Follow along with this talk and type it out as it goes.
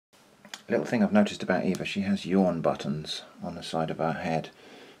little thing I've noticed about Eva, she has yawn buttons on the side of her head.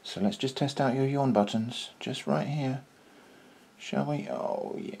 So let's just test out your yawn buttons, just right here. Shall we?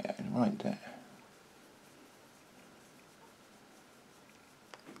 Oh yeah, right there.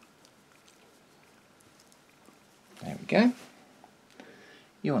 There we go.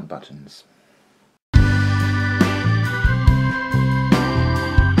 Yawn buttons.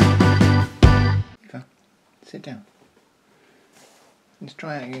 Eva, sit down. Let's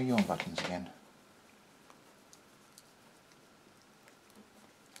try out your yawn buttons again.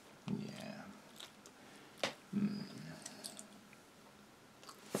 Yeah.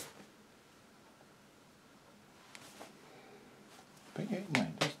 But no,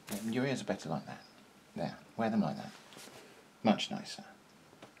 your ears are better like that. There, wear them like that. Much nicer.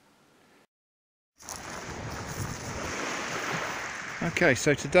 Okay,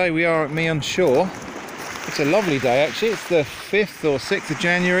 so today we are at Yawn Shore. It's a lovely day actually. It's the 5th or 6th of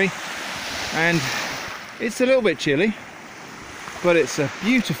January and it's a little bit chilly, but it's a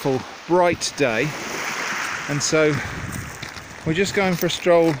beautiful bright day, and so we're just going for a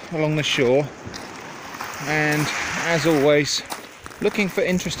stroll along the shore and, as always, looking for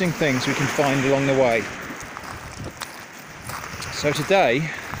interesting things we can find along the way. So today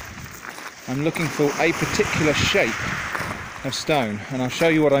I'm looking for a particular shape of stone, and I'll show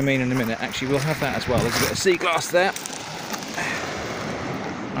you what I mean in a minute. Actually, we'll have that as well. There's a bit of sea glass there.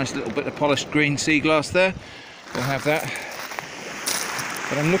 Nice little bit of polished green sea glass there. We'll have that.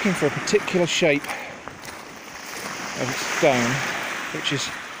 But I'm looking for a particular shape of stone which is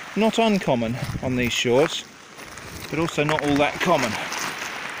not uncommon on these shores, but also not all that common.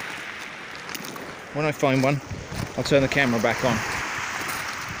 When I find one, I'll turn the camera back on.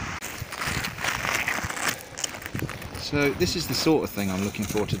 So this is the sort of thing I'm looking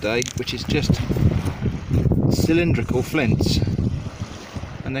for today, which is just cylindrical flints,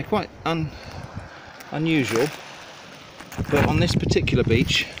 and they're quite unusual, but on this particular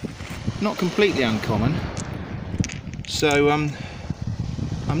beach not completely uncommon. So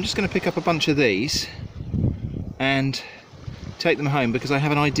I'm just going to pick up a bunch of these and take them home, because I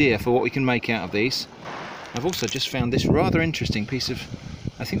have an idea for what we can make out of these. I've also just found this rather interesting piece of,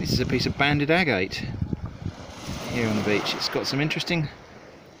 I think this is a piece of banded agate here on the beach. It's got some interesting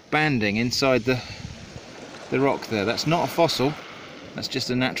banding inside the rock there. That's not a fossil, that's just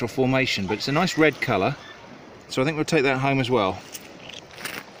a natural formation, but it's a nice red colour, so I think we'll take that home as well.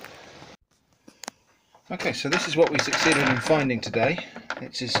 Okay, so this is what we succeeded in finding today.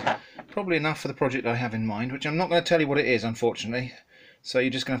 It is probably enough for the project I have in mind, which I'm not going to tell you what it is, unfortunately, so you're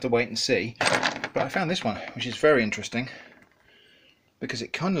just going to have to wait and see. But I found this one, which is very interesting, because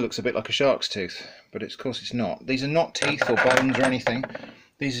it kind of looks a bit like a shark's tooth, but of course it's not. These are not teeth or bones or anything.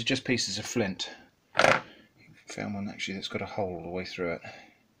 These are just pieces of flint. Found one actually that's got a hole all the way through it.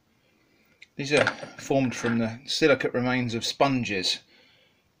 These are formed from the silicate remains of sponges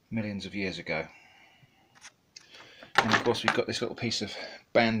millions of years ago. And of course we've got this little piece of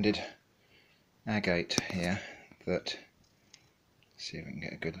banded agate here that, let's see if we can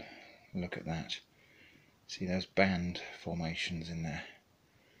get a good look at that. See those band formations in there.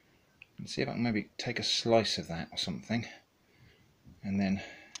 Let's see if I can maybe take a slice of that or something, and then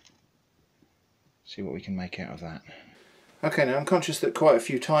see what we can make out of that. Okay, now I'm conscious that quite a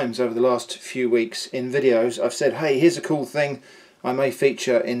few times over the last few weeks in videos I've said, hey, here's a cool thing I may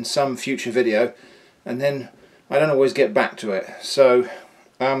feature in some future video, and then I don't always get back to it. So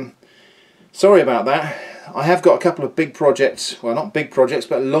sorry about that. I have got a couple of big projects, well, not big projects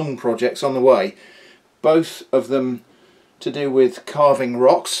but long projects on the way, both of them to do with carving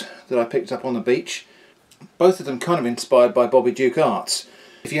rocks that I picked up on the beach, both of them kind of inspired by Bobby Duke Arts.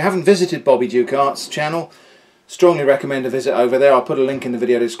 If you haven't visited Bobby Duke Arts' channel, strongly recommend a visit over there. I'll put a link in the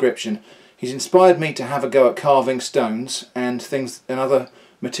video description. He's inspired me to have a go at carving stones and things and other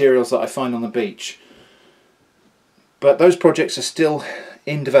materials that I find on the beach. But those projects are still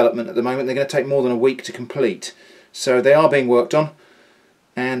in development at the moment. They're going to take more than a week to complete, so they are being worked on.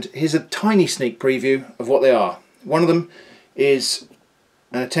 And here's a tiny sneak preview of what they are. One of them is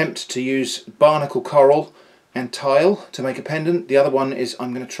an attempt to use barnacle coral and tile to make a pendant. The other one is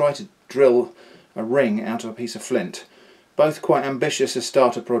I'm going to try to drill a ring out of a piece of flint. Both quite ambitious as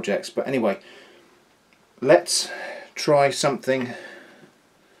starter projects, but anyway, let's try something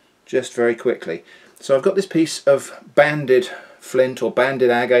just very quickly. So I've got this piece of banded flint or banded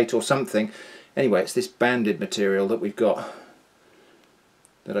agate or something. Anyway, it's this banded material that we've got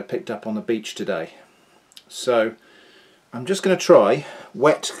that I picked up on the beach today. So I'm just going to try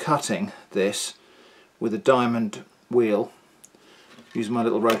wet cutting this with a diamond wheel using my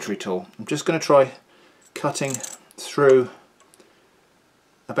little rotary tool. I'm just going to try cutting through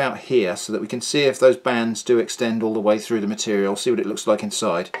about here so that we can see if those bands do extend all the way through the material, see what it looks like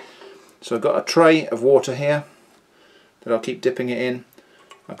inside. So I've got a tray of water here that I'll keep dipping it in.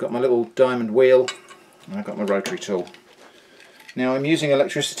 I've got my little diamond wheel and I've got my rotary tool. Now I'm using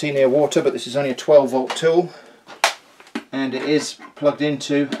electricity near water, but this is only a 12-volt tool and it is plugged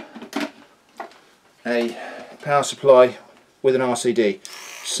into a power supply with an RCD,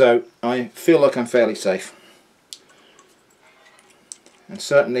 so I feel like I'm fairly safe. And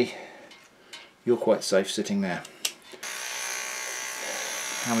certainly you're quite safe sitting there.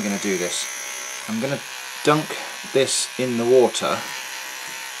 How am I going to do this? I'm going to dunk this in the water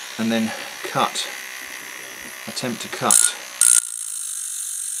and then attempt to cut.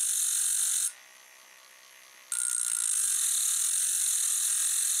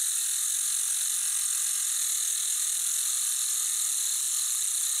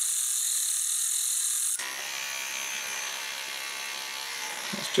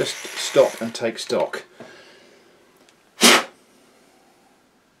 Let's just stop and take stock.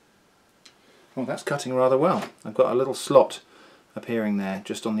 Oh, that's cutting rather well. I've got a little slot appearing there,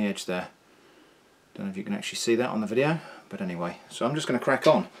 just on the edge there. Don't know if you can actually see that on the video, but anyway. So I'm just going to crack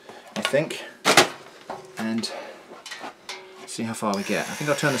on, I think, and see how far we get. I think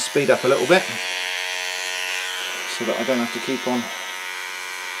I'll turn the speed up a little bit, so that I don't have to keep on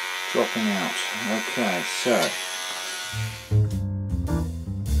dropping out. Okay, so...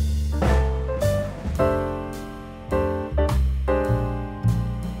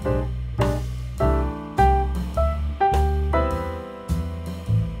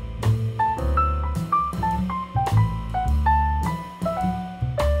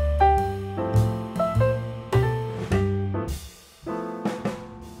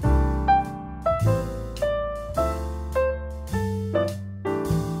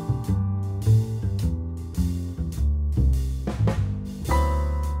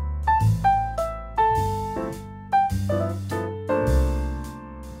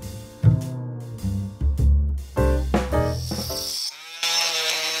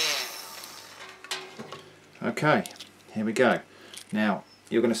 Okay, here we go. Now,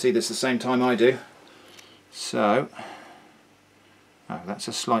 you're going to see this the same time I do. So, oh, that's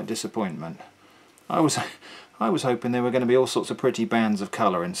a slight disappointment. I was hoping there were going to be all sorts of pretty bands of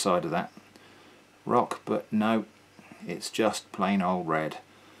colour inside of that rock, but no, it's just plain old red.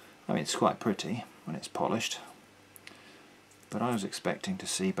 I mean, it's quite pretty when it's polished, but I was expecting to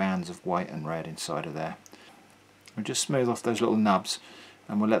see bands of white and red inside of there. We'll just smooth off those little nubs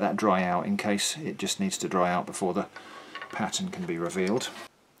and we'll let that dry out in case it just needs to dry out before the pattern can be revealed.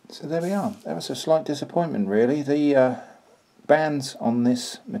 So there we are. That was a slight disappointment really. The bands on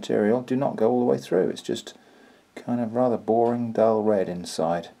this material do not go all the way through. It's just kind of rather boring, dull red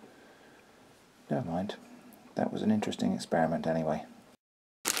inside. Never mind. That was an interesting experiment anyway.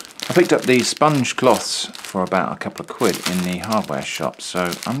 I picked up these sponge cloths for about a couple of quid in the hardware shop,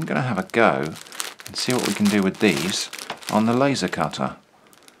 so I'm going to have a go and see what we can do with these on the laser cutter.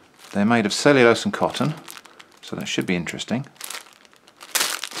 They're made of cellulose and cotton, so that should be interesting.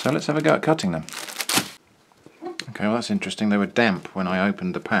 So let's have a go at cutting them. Okay, well that's interesting. They were damp when I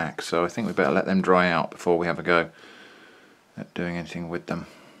opened the pack, so I think we better let them dry out before we have a go at doing anything with them.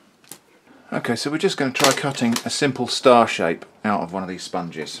 Okay, so we're just going to try cutting a simple star shape out of one of these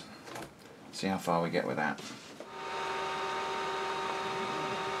sponges. See how far we get with that.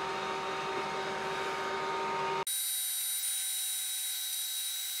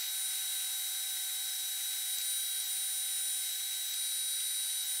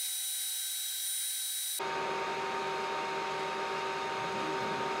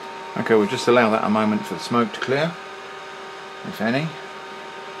 Okay, we'll just allow that a moment for the smoke to clear, if any.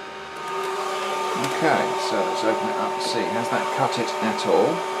 Okay, so let's open it up and see. Has that cut it at all?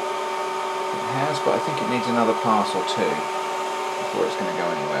 It has, but I think it needs another pass or two before it's going to go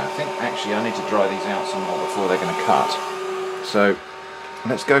anywhere. I think actually I need to dry these out some more before they're going to cut. So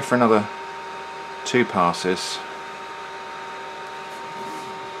let's go for another 2 passes.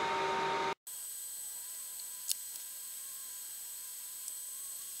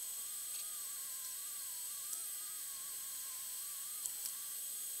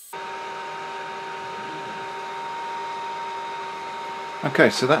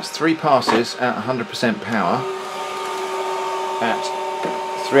 Okay, so that's 3 passes at 100% power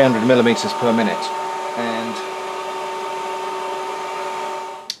at 300 millimeters per minute, and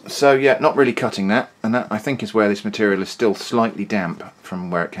so yeah, not really cutting that, and that I think is where this material is still slightly damp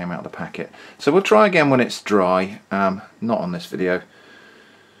from where it came out of the packet. So we'll try again when it's dry, not on this video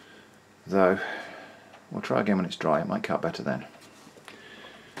though. We'll try again when it's dry, it might cut better then.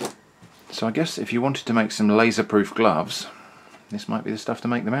 So I guess if you wanted to make some laser proof gloves, this might be the stuff to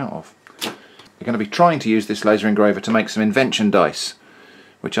make them out of. We're going to be trying to use this laser engraver to make some invention dice,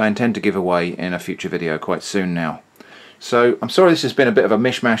 which I intend to give away in a future video quite soon now. So I'm sorry this has been a bit of a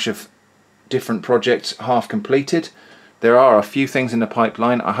mishmash of different projects half completed. There are a few things in the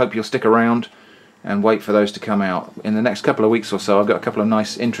pipeline. I hope you'll stick around and wait for those to come out. In the next couple of weeks or so I've got a couple of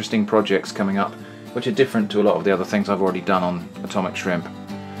nice interesting projects coming up which are different to a lot of the other things I've already done on Atomic Shrimp.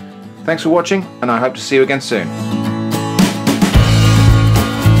 Thanks for watching, and I hope to see you again soon.